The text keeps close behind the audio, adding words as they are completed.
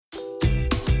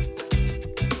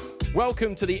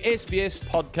Welcome to the SBS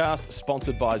podcast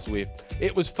sponsored by Zwift.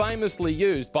 It was famously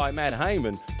used by Matt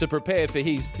Hayman to prepare for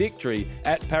his victory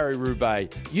at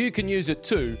Paris-Roubaix. You can use it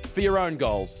too for your own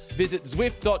goals. Visit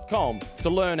Zwift.com to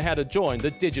learn how to join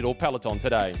the digital peloton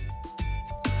today.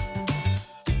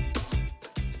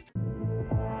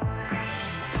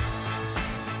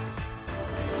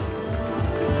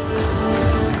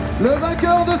 Le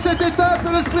vainqueur de cette étape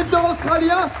est le sprinter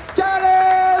australien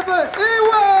Caleb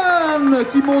Ewan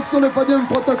qui monte sur le podium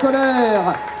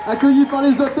protocolaire. Accueilli par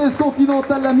les hôtesses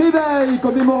continentales, la médaille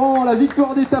commémorant la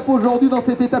victoire d'étape aujourd'hui dans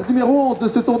cette étape numéro 11 de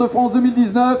ce Tour de France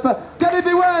 2019. Caleb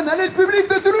Ewan, allez le public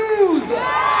de Toulouse!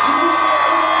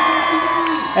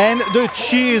 And the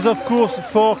cheers, of course,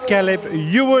 for Caleb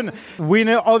Ewan,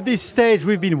 winner of this stage.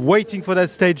 We've been waiting for that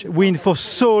stage win for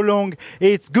so long.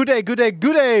 It's good day, good day,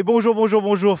 good day. Bonjour, bonjour,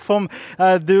 bonjour from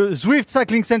the Zwift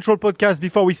Cycling Central podcast.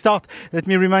 Before we start, let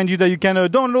me remind you that you can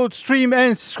download, stream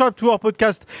and subscribe to our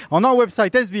podcast on our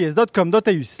website,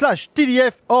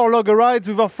 sbs.com.au/TDF or log a ride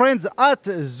with our friends at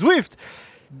Zwift.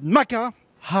 Maka,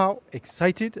 how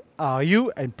excited are you?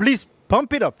 And please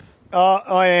pump it up.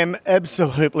 I am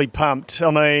absolutely pumped.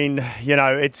 I mean, you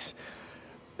know, it's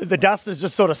the dust has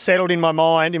just sort of settled in my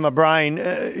mind, in my brain.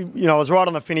 I was right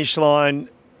on the finish line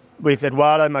with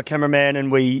Eduardo, my cameraman, and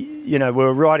we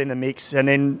were right in the mix. And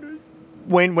then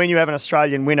when you have an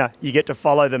Australian winner, you get to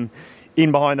follow them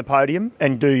in behind the podium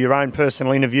and do your own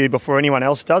personal interview before anyone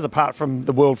else does, apart from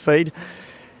the world feed.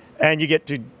 And you get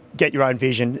to get your own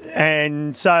vision.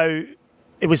 And so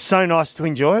it was so nice to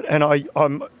enjoy it. And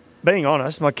I'm being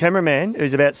honest, my cameraman,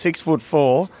 who's about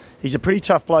 6'4", he's a pretty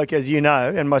tough bloke, as you know,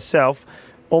 and myself,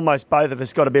 almost both of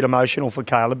us got a bit emotional for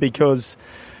Caleb because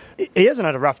he hasn't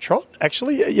had a rough trot,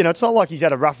 actually. You know, it's not like he's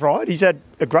had a rough ride. He's had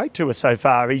a great tour so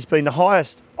far. He's been the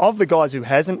highest of the guys who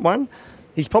hasn't won.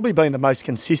 He's probably been the most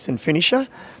consistent finisher.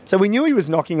 So we knew he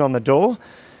was knocking on the door,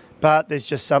 but there's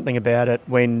just something about it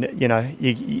when,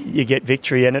 you get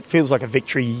victory, and it feels like a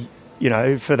victory,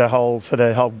 for the whole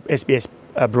SBS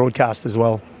broadcast as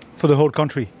well. For the whole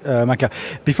country, Maka.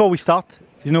 Before we start,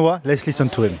 you know what? Let's listen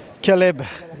to him. Caleb,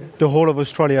 the whole of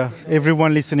Australia,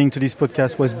 everyone listening to this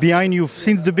podcast was behind you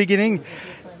since the beginning.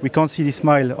 We can't see the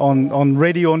smile on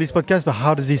radio on this podcast, but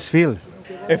how does this feel?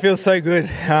 It feels so good.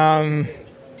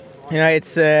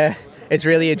 It's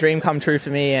really a dream come true for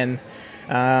me, and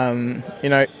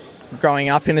growing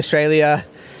up in Australia,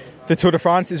 the Tour de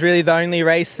France is really the only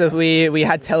race that we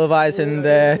had televised, and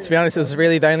to be honest, it was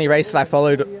really the only race that I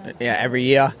followed every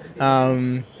year.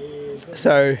 To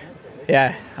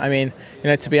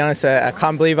be honest, I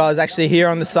can't believe I was actually here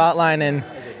on the start line,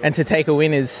 and to take a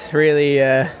win is really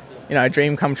a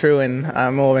dream come true, and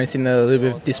I'm almost in a little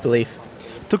bit of disbelief.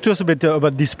 Talk to us a bit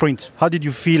about this sprint. How did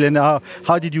you feel, and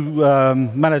how did you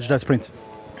manage that sprint?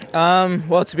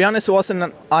 Well, to be honest, it wasn't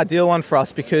an ideal one for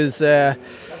us because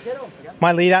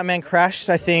my lead-out man crashed,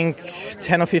 I think,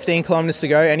 10 or 15 kilometres to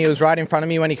go, and he was right in front of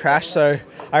me when he crashed, so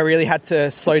I really had to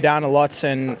slow down a lot,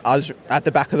 and I was at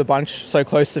the back of the bunch, so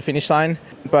close to the finish line.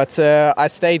 But I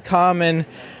stayed calm, and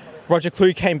Roger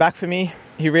Klug came back for me.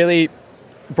 He really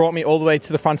brought me all the way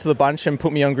to the front of the bunch and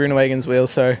put me on Groenewegen's wheel,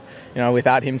 so,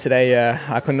 without him today,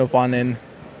 I couldn't have won. And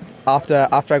after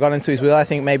I got into his wheel, I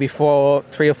think maybe 3 or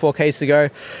 4 Ks to go,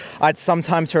 I had some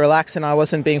time to relax, and I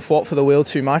wasn't being fought for the wheel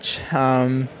too much.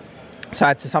 So I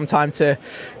had some time to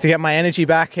get my energy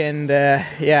back, and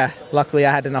luckily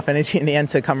I had enough energy in the end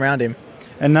to come around him.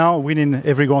 And now winning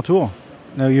every Grand Tour,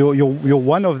 now you're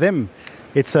one of them.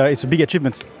 It's a big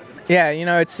achievement. Yeah,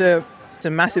 it's a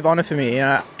massive honour for me.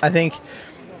 I think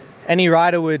any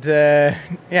rider would,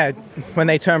 when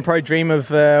they turn pro, dream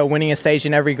of winning a stage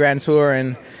in every Grand Tour,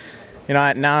 and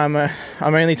now I'm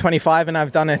only 25 and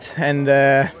I've done it, and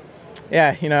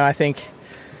I think.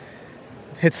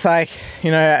 It's like,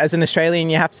 as an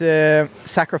Australian, you have to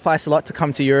sacrifice a lot to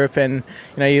come to Europe, and,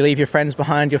 you leave your friends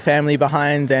behind, your family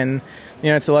behind, and,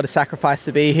 it's a lot of sacrifice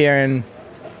to be here. And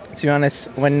to be honest,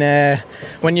 when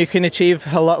you can achieve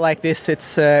a lot like this,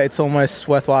 it's almost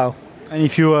worthwhile. And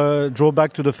if you draw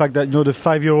back to the fact that, the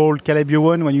 5-year-old Caleb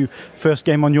Ewan, when you first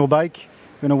came on your bike,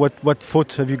 what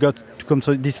thought have you got to come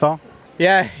this far?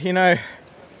 Yeah,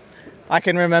 I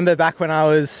can remember back when I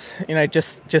was,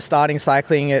 just starting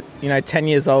cycling at, 10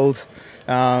 years old,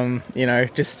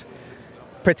 just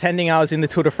pretending I was in the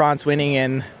Tour de France winning,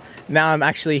 and now I'm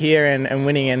actually here and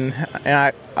winning, and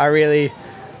I'm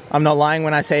not lying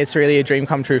when I say it's really a dream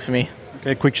come true for me.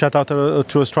 Okay, quick shout out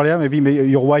to Australia. Maybe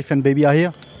your wife and baby are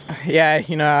here. Yeah,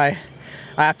 I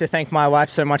have to thank my wife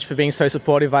so much for being so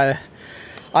supportive. I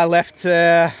left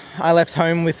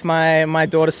home with my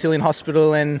daughter still in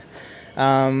hospital, and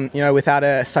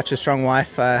without such a strong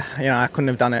wife, I couldn't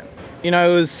have done it. You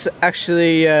know, it was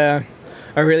actually a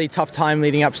really tough time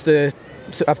leading up to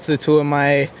the tour.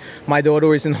 My daughter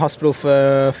was in hospital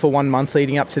for 1 month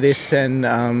leading up to this,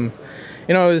 and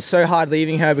you know, it was so hard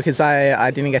leaving her because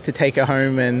I didn't get to take her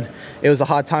home, and it was a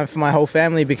hard time for my whole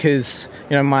family because,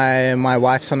 you know, my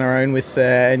wife's on her own with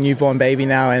a newborn baby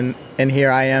now, and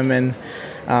here I am, and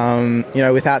you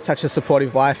know, without such a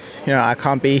supportive wife, you know, I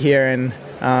can't be here, and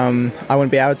I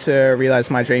wouldn't be able to realise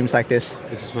my dreams like this.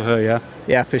 This is for her, yeah?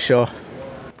 Yeah, for sure.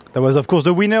 That was, of course,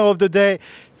 the winner of the day.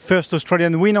 First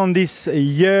Australian win on this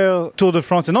year Tour de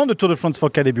France, and on the Tour de France for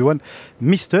Caleb Ewan,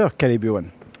 Mr. Caleb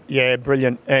Ewan. Yeah,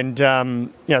 brilliant. And, you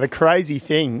know, the crazy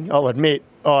thing, I'll admit,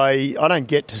 I don't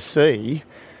get to see,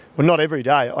 well, not every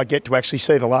day, I get to actually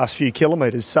see the last few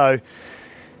kilometres. So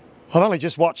I've only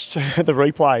just watched the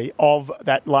replay of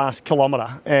that last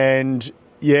kilometre. And,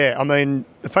 yeah, I mean,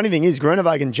 the funny thing is,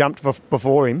 Groenewegen jumped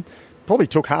before him, probably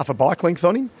took half a bike length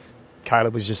on him.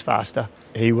 Caleb was just faster.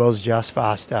 He was just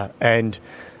faster. And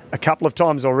a couple of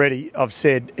times already I've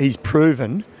said he's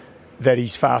proven that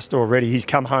he's faster already. He's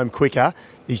come home quicker.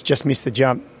 He's just missed the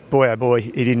jump. Boy, oh boy,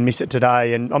 he didn't miss it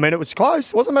today. And, I mean, it was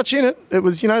close. Wasn't much in it. It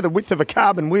was, you know, the width of a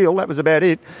carbon wheel. That was about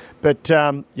it. But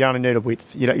you only need a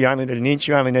width. You only need an inch.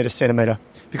 You only need a centimetre.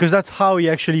 Because that's how he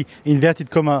actually,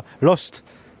 inverted comma, lost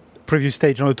previous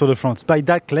stage on the Tour de France, by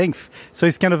that length. So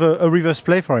it's kind of a reverse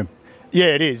play for him. Yeah,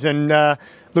 it is. And,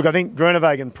 look, I think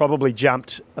Groenewegen probably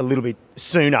jumped a little bit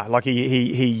sooner. Like,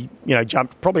 he you know,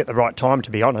 jumped probably at the right time,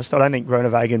 to be honest. I don't think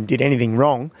Groenewegen did anything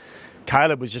wrong.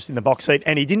 Caleb was just in the box seat,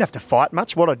 and he didn't have to fight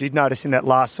much. What I did notice in that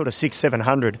last sort of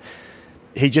 600-700,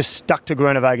 he just stuck to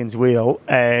Groenewegen's wheel,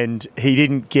 and he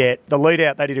didn't get the lead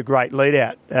out. They did a great lead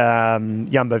out,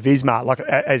 Jumbo-Visma, like,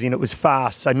 as in it was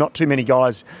fast, so not too many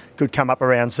guys could come up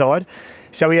around side.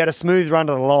 So he had a smooth run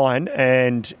to the line,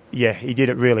 and, yeah, he did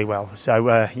it really well.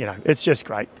 So, you know, it's just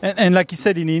great. And like he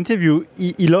said in the interview,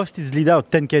 he lost his lead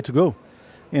out, 10K to go.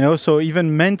 You know, so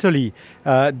even mentally,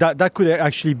 that could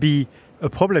actually be a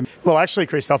problem. Well, actually,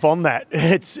 Christoph, on that,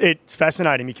 it's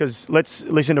fascinating because let's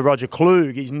listen to Roger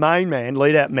Klug, his main man,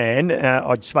 lead-out man.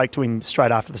 I spoke to him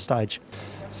straight after the stage.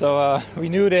 So we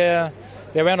knew there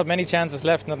were not many chances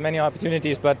left, not many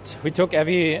opportunities, but we took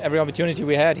every opportunity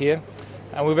we had here.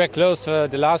 And we were close the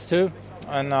last two,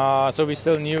 and so we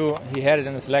still knew he had it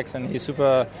in his legs, and he's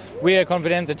super. We are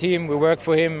confident, the team. We worked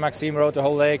for him. Maxime rode the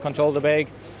whole day, controlled the bike,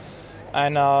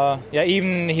 and yeah,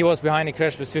 even he was behind the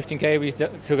crash with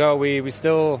 15k to go. We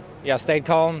still stayed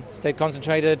calm, stayed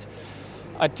concentrated.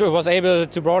 I was able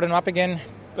to broaden up again,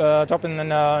 dropping in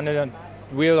the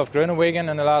wheel of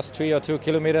Groenewegen in the last 3 or 2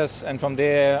 kilometers, and from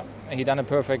there he done a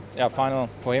perfect final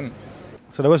for him.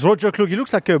 So that was Roger Klug. It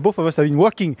looks like both of us have been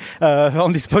working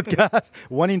on this podcast.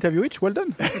 One interview each. Well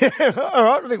done. All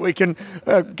right, I think we can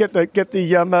get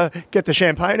the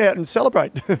champagne out and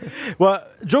celebrate. Well,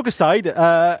 joke aside,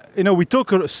 you know, we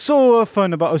talk so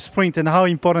often about a sprint and how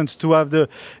important to have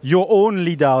your own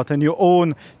lead out and your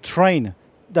own train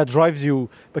that drives you.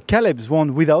 But Caleb's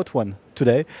won without one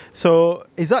today. So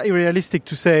is that unrealistic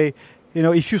to say, you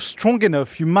know, if you're strong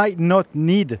enough, you might not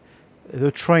need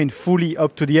the train fully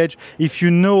up to the edge if you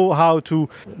know how to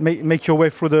make your way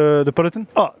through the peloton?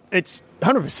 Oh, it's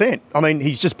 100%. I mean,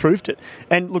 he's just proved it.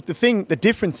 And look, the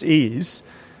difference is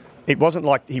it wasn't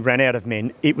like he ran out of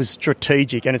men. It was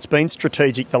strategic, and it's been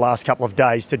strategic the last couple of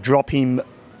days to drop him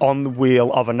on the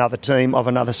wheel of another team, of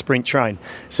another sprint train.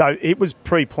 So it was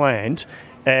pre-planned.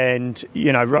 And,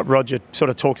 you know, Roger sort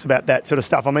of talks about that sort of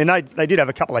stuff. I mean, they did have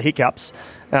a couple of hiccups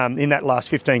in that last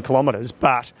 15 kilometres,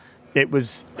 but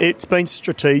it's been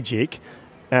strategic.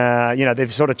 You know,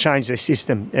 they've sort of changed their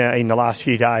system in the last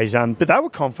few days. But they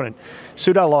were confident.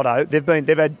 Pseudo Lotto,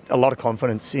 they've had a lot of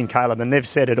confidence in Caleb, and they've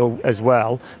said it all as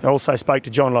well. I also spoke to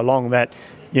John Lalonde that,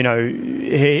 you know,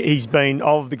 he's been,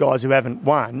 of the guys who haven't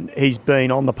won, he's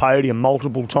been on the podium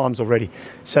multiple times already.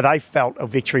 So they felt a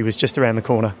victory was just around the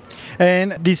corner.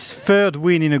 And this third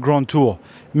win in a Grand Tour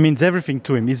means everything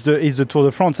to him. It's the Tour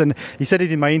de France, and he said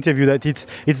it in my interview that it's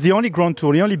the only Grand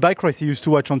Tour, the only bike race he used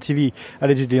to watch on TV,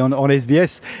 allegedly on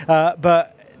SBS.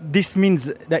 But this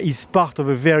means that he's part of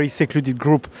a very secluded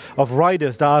group of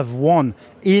riders that have won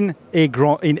in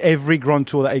every Grand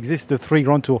Tour that exists, the 3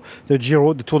 Grand Tours, the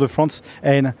Giro, the Tour de France,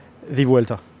 and the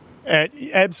Vuelta.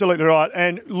 Absolutely right.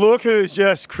 And look who's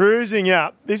just cruising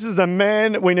up. This is the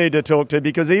man we need to talk to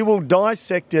because he will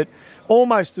dissect it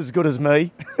almost as good as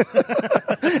me.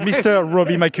 Mr.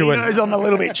 Robbie McEwen. He knows I'm a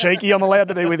little bit cheeky. I'm allowed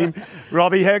to be with him.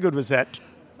 Robbie, how good was that?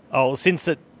 Oh, since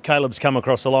Caleb's come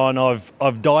across the line,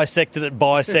 I've dissected it,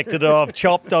 bisected it, I've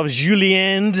chopped, I've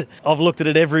julienned, I've looked at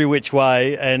it every which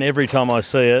way, and every time I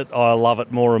see it, I love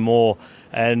it more and more.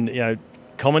 And, you know,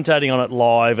 commentating on it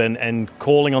live and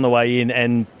calling on the way in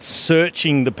and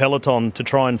searching the peloton to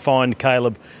try and find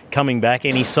Caleb coming back,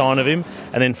 any sign of him,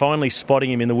 and then finally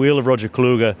spotting him in the wheel of Roger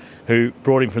Kluge, who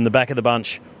brought him from the back of the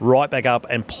bunch right back up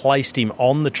and placed him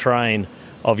on the train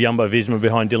of Jumbo-Visma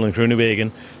behind Dylan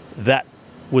Groenewegen. That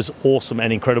was awesome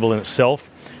and incredible in itself.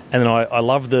 And then I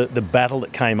love the battle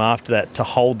that came after that to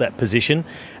hold that position.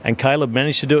 And Caleb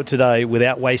managed to do it today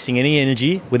without wasting any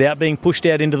energy, without being pushed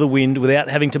out into the wind, without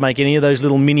having to make any of those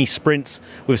little mini sprints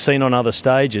we've seen on other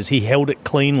stages. He held it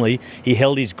cleanly. He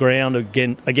held his ground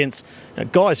against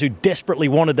guys who desperately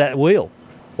wanted that wheel.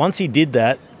 Once he did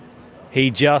that,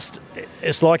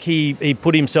 it's like he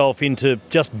put himself into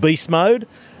just beast mode,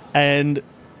 and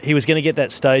he was going to get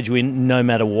that stage win no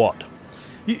matter what.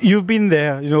 You've been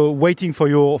there, waiting for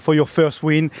your first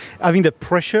win, having the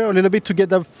pressure a little bit to get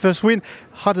that first win.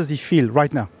 How does he feel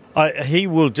right now? He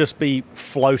will just be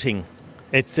floating.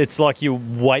 It's like you're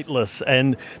weightless,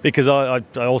 and because I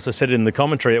also said it in the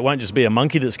commentary, it won't just be a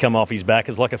monkey that's come off his back.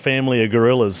 It's like a family of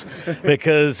gorillas,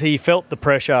 because he felt the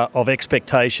pressure of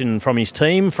expectation from his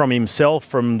team, from himself,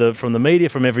 from the media,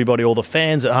 from everybody, all the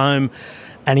fans at home,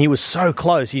 and he was so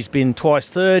close. He's been twice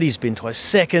third, he's been twice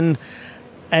second.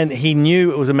 And he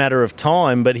knew it was a matter of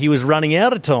time, but he was running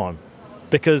out of time,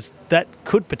 because that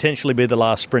could potentially be the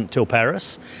last sprint till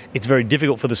Paris. It's very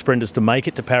difficult for the sprinters to make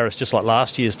it to Paris, just like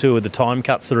last year's too, with the time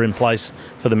cuts that are in place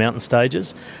for the mountain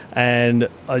stages. And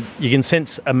you can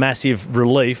sense a massive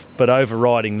relief, but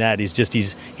overriding that is just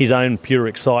his own pure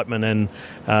excitement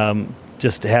and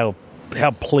just how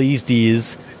pleased he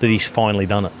is that he's finally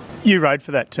done it. You rode for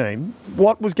that team.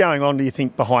 What was going on, do you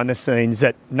think, behind the scenes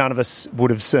that none of us would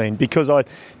have seen? Because a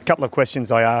couple of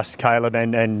questions I asked Caleb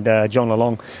and John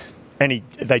Lalonde, and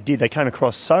they came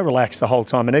across so relaxed the whole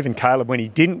time. And even Caleb, when he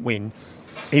didn't win,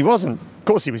 he wasn't, of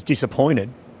course he was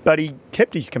disappointed, but he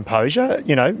kept his composure,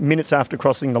 minutes after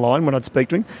crossing the line when I'd speak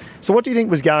to him. So what do you think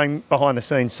was going behind the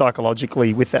scenes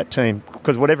psychologically with that team?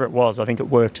 Because whatever it was, I think it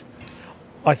worked.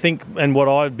 I think, and what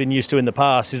I've been used to in the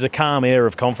past, is a calm air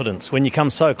of confidence. When you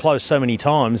come so close so many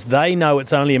times, they know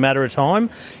it's only a matter of time.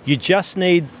 You just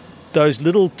need those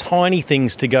little tiny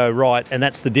things to go right, and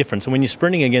that's the difference. And when you're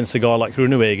sprinting against a guy like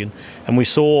Groenewegen, and we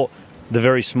saw the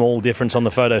very small difference on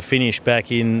the photo finish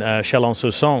back in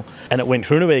Chalon-sur-Saône, and it went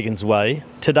Groenewegen's way.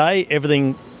 Today,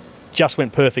 everything just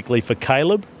went perfectly for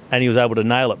Caleb, and he was able to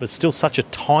nail it, but still such a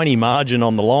tiny margin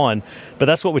on the line. But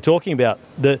that's what we're talking about.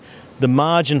 The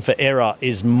margin for error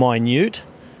is minute,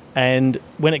 and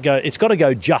when it's got to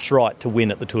go just right to win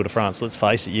at the Tour de France. Let's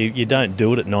face it, you don't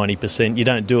do it at 90%. You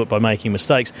don't do it by making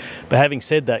mistakes. But having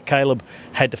said that, Caleb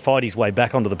had to fight his way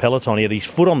back onto the peloton. He had his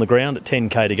foot on the ground at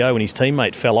 10k to go when his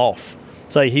teammate fell off.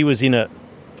 So he was in a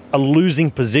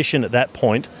losing position at that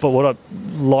point. But what I'd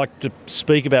like to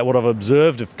speak about, what I've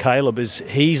observed of Caleb, is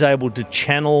he's able to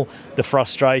channel the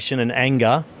frustration and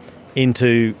anger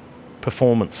into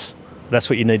performance. That's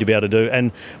what you need to be able to do.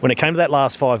 And when it came to that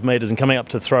last 5 metres and coming up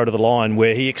to the throat of the line,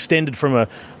 where he extended from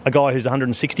a guy who's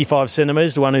 165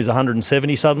 centimetres to one who's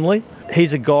 170 suddenly,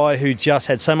 he's a guy who just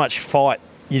had so much fight.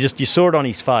 You saw it on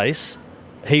his face.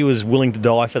 He was willing to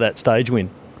die for that stage win.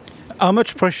 How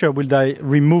much pressure will they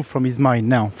remove from his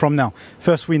mind from now?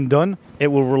 First win done. It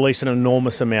will release an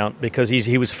enormous amount, because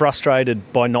he was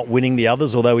frustrated by not winning the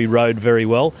others, although he rode very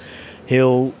well.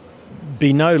 He'll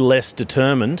be no less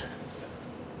determined,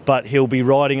 but he'll be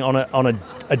riding on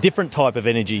a different type of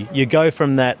energy. You go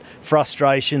from that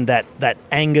frustration, that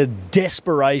anger,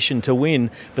 desperation to win,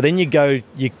 but then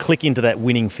you click into that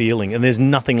winning feeling, and there's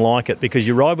nothing like it, because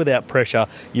you ride without pressure,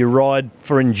 you ride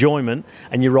for enjoyment,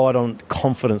 and you ride on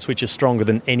confidence, which is stronger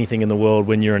than anything in the world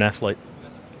when you're an athlete.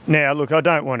 Now, look, I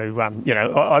don't want to,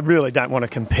 I really don't want to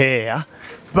compare,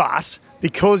 but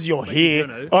because you're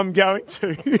here, I'm going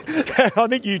to. I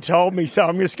think you told me, so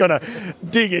I'm just going to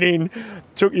dig it in.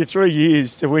 Took you 3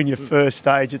 years to win your first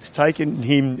stage. It's taken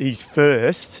him his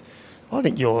first. I'm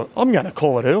going to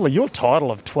call it early. Your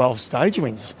title of 12 stage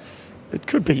wins. It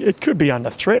could be under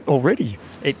threat already.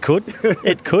 It could,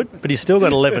 but he's still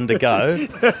got 11 to go.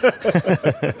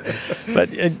 But,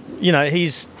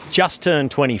 he's just turned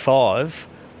 25.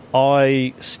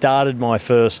 I started my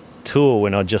first tour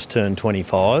when I just turned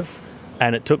 25.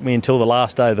 And it took me until the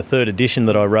last day of the third edition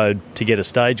that I rode to get a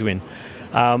stage win.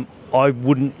 I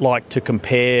wouldn't like to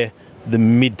compare the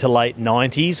mid to late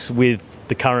 90s with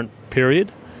the current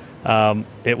period. They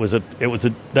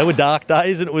were dark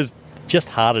days, and it was just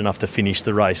hard enough to finish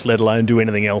the race, let alone do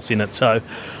anything else in it. So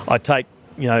I take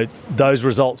those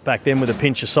results back then with a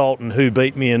pinch of salt, and who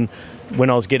beat me and when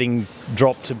I was getting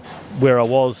dropped to where I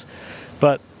was.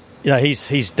 But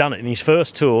he's done it in his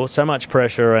first tour, so much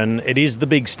pressure, and it is the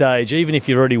big stage. Even if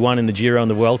you've already won in the Giro and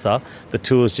the Vuelta, the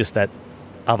Tour's just that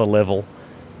other level,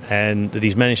 and that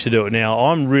he's managed to do it now.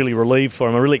 I'm really relieved for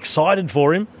him. I'm really excited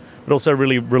for him, but also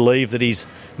really relieved that he's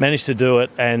managed to do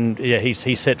it, and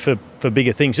he's set for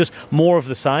bigger things. Just more of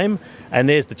the same, and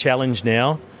there's the challenge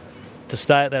now, to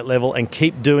stay at that level and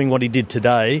keep doing what he did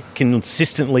today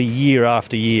consistently year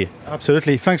after year.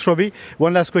 Absolutely. Thanks, Robbie.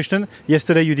 One last question.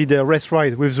 Yesterday you did a race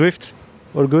ride with Zwift.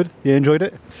 All good? You enjoyed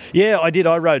it? Yeah, I did.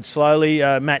 I rode slowly.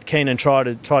 Matt Keenan tried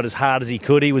as hard as he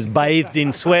could. He was bathed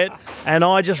in sweat, and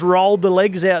I just rolled the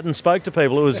legs out and spoke to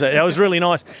people. It was really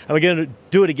nice. And we're going to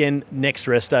do it again next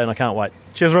rest day, and I can't wait.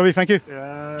 Cheers, Robbie. Thank you.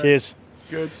 Cheers.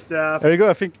 Good stuff. There you go.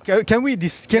 I think can we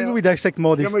dissect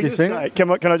more this thing?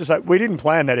 Can I just say, we didn't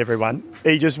plan that, everyone.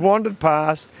 He just wandered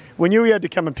past. We knew he had to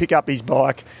come and pick up his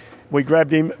bike. We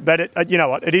grabbed him. But you know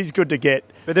what? It is good to get.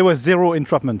 But there was zero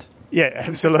entrapment. Yeah,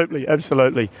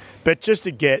 absolutely. But just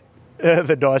to get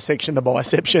the dissection, the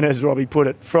biception, as Robbie put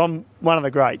it, from one of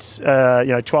the greats.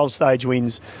 12 stage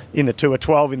wins in the Tour,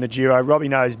 12 in the Giro. Robbie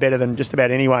knows better than just about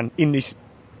anyone in this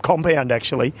compound,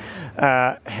 actually,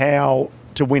 how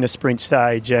to win a sprint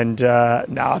stage. And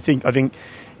I think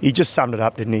he just summed it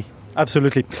up, didn't he?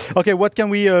 Absolutely. Okay, what can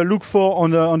we look for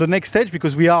on the next stage?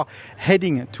 Because we are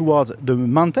heading towards the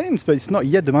mountains, but it's not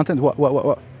yet the mountains.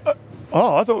 What?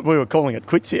 I thought we were calling it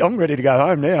quits. I'm ready to go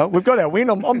home now. We've got our win.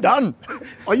 I'm done.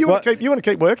 Oh, you want to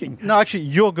keep working? No, actually,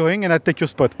 you're going, and I take your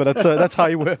spot. But that's how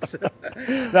it works.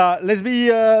 Now,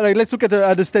 let's look at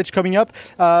the stage coming up.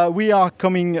 We are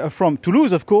coming from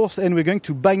Toulouse, of course, and we're going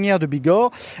to Bagnères de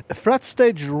Bigorre. A flat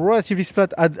stage, relatively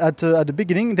flat at the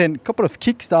beginning. Then a couple of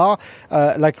kicks that are,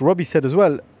 like Robbie said as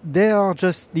well, they are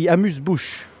just the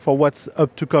amuse-bouche for what's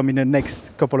up to come in the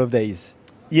next couple of days.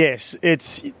 Yes,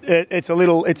 it's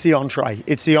the entree.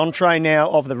 It's the entree now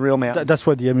of the real mountains. That's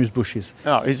what the amuse-bouche is.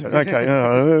 Oh, is it? Okay.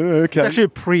 Okay. It's actually a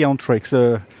pre-entree.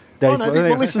 So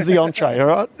this is the entree, all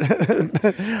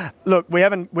right? Look, we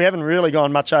haven't really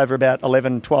gone much over about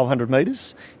 1,200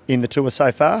 metres in the Tour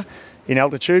so far in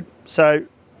altitude. So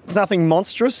it's nothing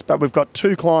monstrous, but we've got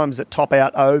two climbs that top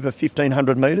out over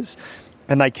 1,500 metres.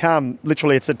 And they come,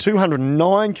 literally, it's a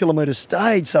 209 kilometre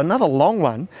stage, so another long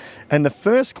one. And the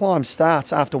first climb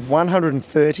starts after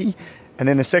 130, and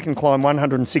then the second climb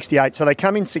 168. So they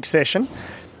come in succession,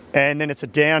 and then it's a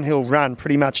downhill run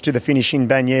pretty much to the finish in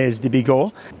Bagnères de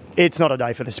Bigorre. It's not a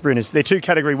day for the sprinters. They're two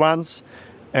Category 1s,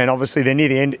 and obviously they're near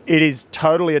the end. It is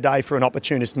totally a day for an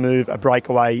opportunist move, a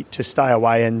breakaway to stay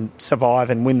away and survive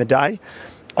and win the day.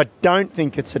 I don't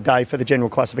think it's a day for the general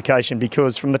classification,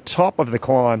 because from the top of the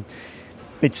climb,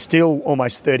 it's still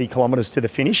almost 30 kilometres to the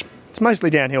finish. It's mostly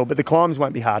downhill, but the climbs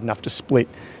won't be hard enough to split.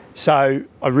 So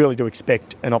I really do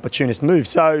expect an opportunist move.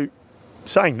 So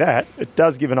saying that, it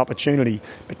does give an opportunity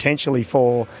potentially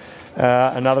for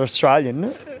another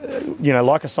Australian,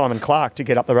 like a Simon Clarke, to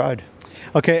get up the road.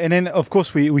 Okay, and then of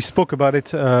course we spoke about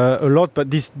it a lot, but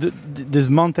these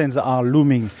mountains are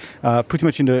looming pretty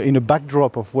much in the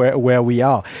backdrop of where we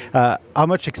are. How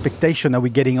much expectation are we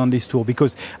getting on this tour?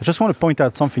 Because I just want to point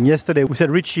out something. Yesterday we said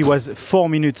Richie was 4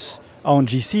 minutes on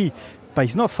GC, but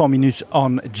it's not 4 minutes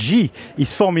on G.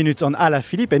 It's 4 minutes on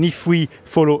Alaphilippe. And if we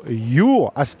follow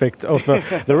your aspect of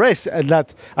the race,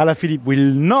 that Alaphilippe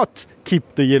will not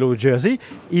keep the yellow jersey,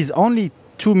 is only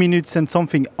 2 minutes and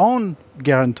something on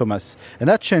Geraint Thomas, and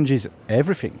that changes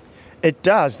everything. It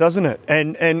does, doesn't it?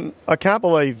 And I can't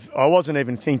believe I wasn't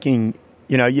even thinking.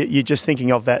 You're just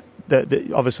thinking of that.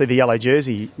 Obviously the yellow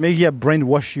jersey. Maybe I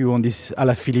brainwash you on this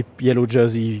Alaphilippe yellow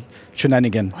jersey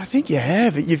shenanigan. I think you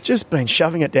have. You've just been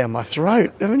shoving it down my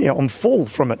throat, haven't you? I'm full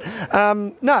from it.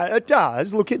 No, it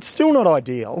does. Look, it's still not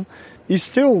ideal. He's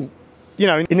still.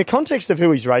 In the context of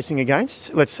who he's racing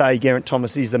against, let's say Geraint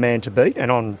Thomas is the man to beat,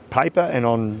 and on paper and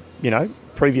on,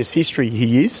 previous history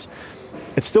he is.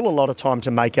 It's still a lot of time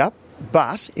to make up,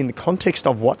 but in the context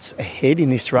of what's ahead in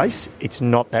this race, it's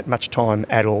not that much time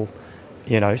at all,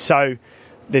 So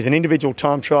there's an individual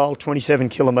time trial, 27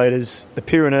 kilometres, the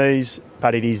Pyrenees,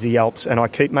 but it is the Alps, and I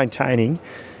keep maintaining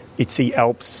it's the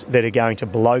Alps that are going to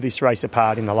blow this race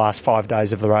apart in the last 5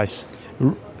 days of the race.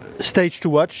 Stage to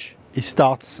watch. It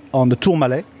starts on the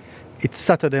Tourmalet. It's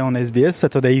Saturday on SBS,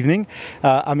 Saturday evening.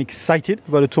 I'm excited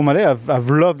about the Tourmalet. I've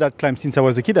loved that climb since I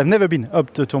was a kid. I've never been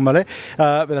up to Tourmalet,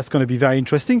 but that's going to be very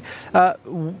interesting.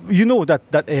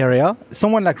 That area.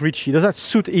 Someone like Richie, does that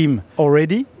suit him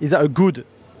already? Is that a good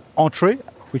entree,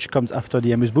 which comes after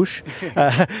the amuse-bouche?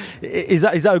 Is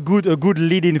that a good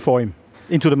lead-in for him?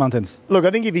 into the mountains? Look,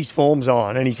 I think if his form's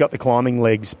on and he's got the climbing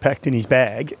legs packed in his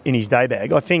bag, in his day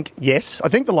bag, I think, yes. I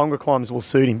think the longer climbs will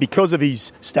suit him because of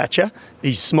his stature.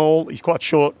 He's small, he's quite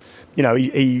short. You know,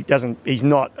 he's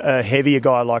not a heavier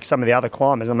guy like some of the other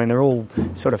climbers. I mean, they're all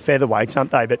sort of featherweights,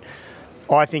 aren't they? But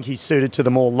I think he's suited to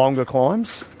the more longer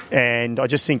climbs. And I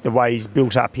just think the way he's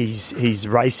built up his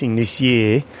racing this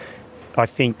year, I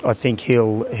think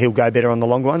he'll go better on the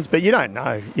long ones, but you don't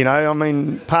know. You know, I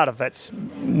mean, part of that's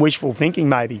wishful thinking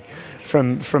maybe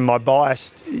from my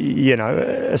biased, you know,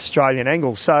 Australian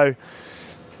angle. So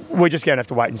we're just going to have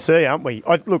to wait and see, aren't we?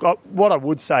 What I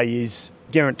would say is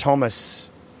Geraint Thomas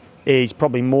is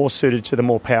probably more suited to the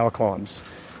more power climbs.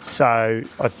 So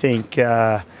I think,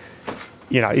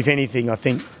 you know, if anything, I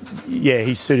think, yeah,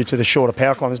 he's suited to the shorter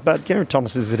power climbers. But Geraint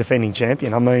Thomas is the defending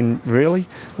champion. I mean, really,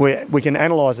 we can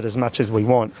analyse it as much as we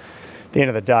want. At the end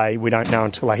of the day, we don't know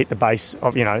until they hit the base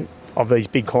of, you know, of these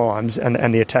big climbs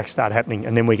and the attacks start happening,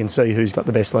 and then we can see who's got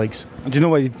the best legs. Do you know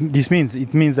what this means?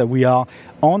 It means that we are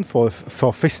on for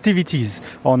festivities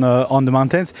on the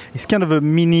mountains. It's kind of a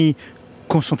mini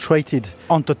concentrated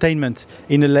entertainment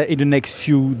in the next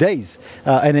few days,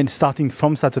 and then starting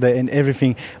from Saturday and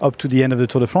everything up to the end of the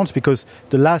Tour de France, because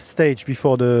the last stage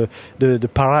before the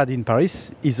parade in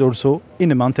Paris is also in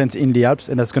the mountains in the Alps,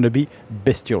 and that's going to be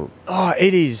bestial. Oh,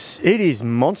 it is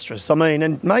monstrous. I mean,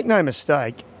 and make no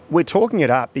mistake, we're talking it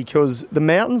up because the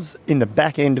mountains in the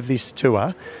back end of this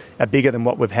tour are bigger than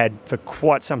what we've had for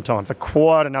quite some time, for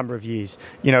quite a number of years.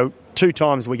 You know, 2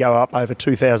 times we go up over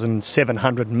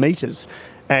 2,700 metres.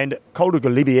 And Col de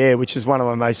Galibier, which is one of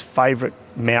my most favourite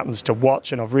mountains to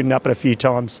watch, and I've ridden up it a few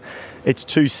times, it's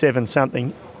 2,700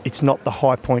 something. It's not the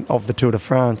high point of the Tour de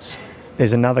France.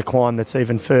 There's another climb that's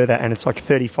even further, and it's like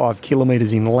 35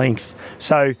 kilometres in length.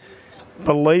 So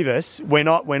believe us, we're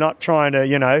not trying to,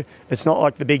 you know, it's not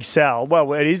like the Big Sal.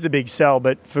 Well, it is the Big Sal,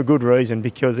 but for good reason,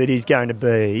 because it is going to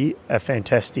be a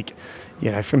fantastic,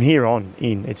 you know, from here on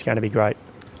in, it's going to be great.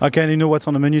 Okay, and you know what's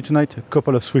on the menu tonight? A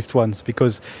couple of swift ones,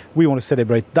 because we want to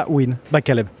celebrate that win by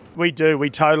Caleb. We do.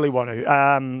 We totally want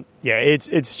to. Yeah,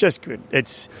 it's just good.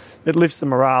 It lifts the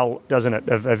morale, doesn't it,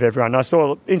 of everyone. I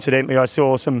saw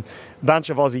some bunch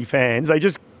of Aussie fans. They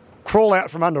just crawl out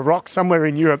from under rocks somewhere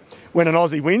in Europe when an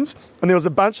Aussie wins, and there was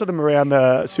a bunch of them around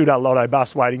the Soudal Lotto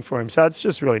bus waiting for him. So it's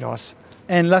just really nice.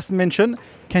 And last mention,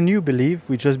 can you believe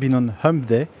we've just been on Hump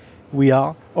Day? We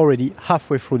are already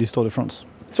halfway through this Tour de France.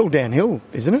 It's all downhill,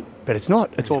 isn't it? But it's not.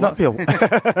 It's all uphill.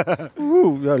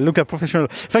 Ooh, look at professional.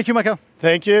 Thank you, Maka.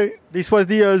 Thank you. This was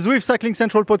the Zwift Cycling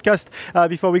Central podcast.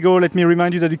 Before we go, let me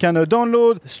remind you that you can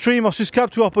download, stream or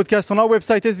subscribe to our podcast on our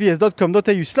website,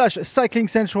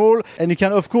 sbs.com.au/cyclingcentral. And you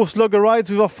can, of course, log a ride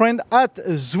with our friend at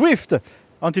Zwift.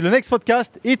 Until the next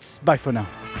podcast, it's bye for now.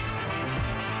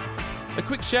 A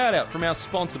quick shout out from our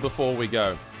sponsor before we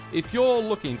go. If you're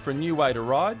looking for a new way to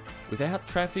ride without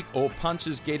traffic or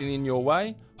punches getting in your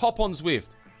way, hop on Zwift.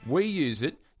 We use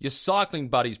it, your cycling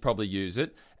buddies probably use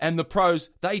it, and the pros,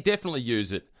 they definitely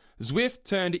use it. Zwift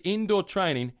turned indoor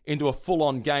training into a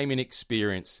full-on gaming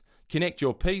experience. Connect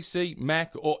your PC,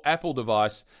 Mac or Apple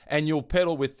device and you'll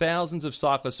pedal with thousands of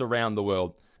cyclists around the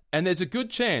world. And there's a good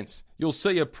chance you'll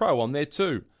see a pro on there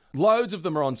too. Loads of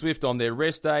them are on Zwift on their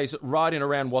rest days, riding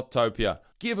around Watopia.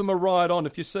 Give them a ride on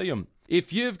if you see them.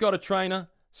 If you've got a trainer,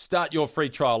 start your free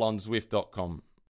trial on Zwift.com.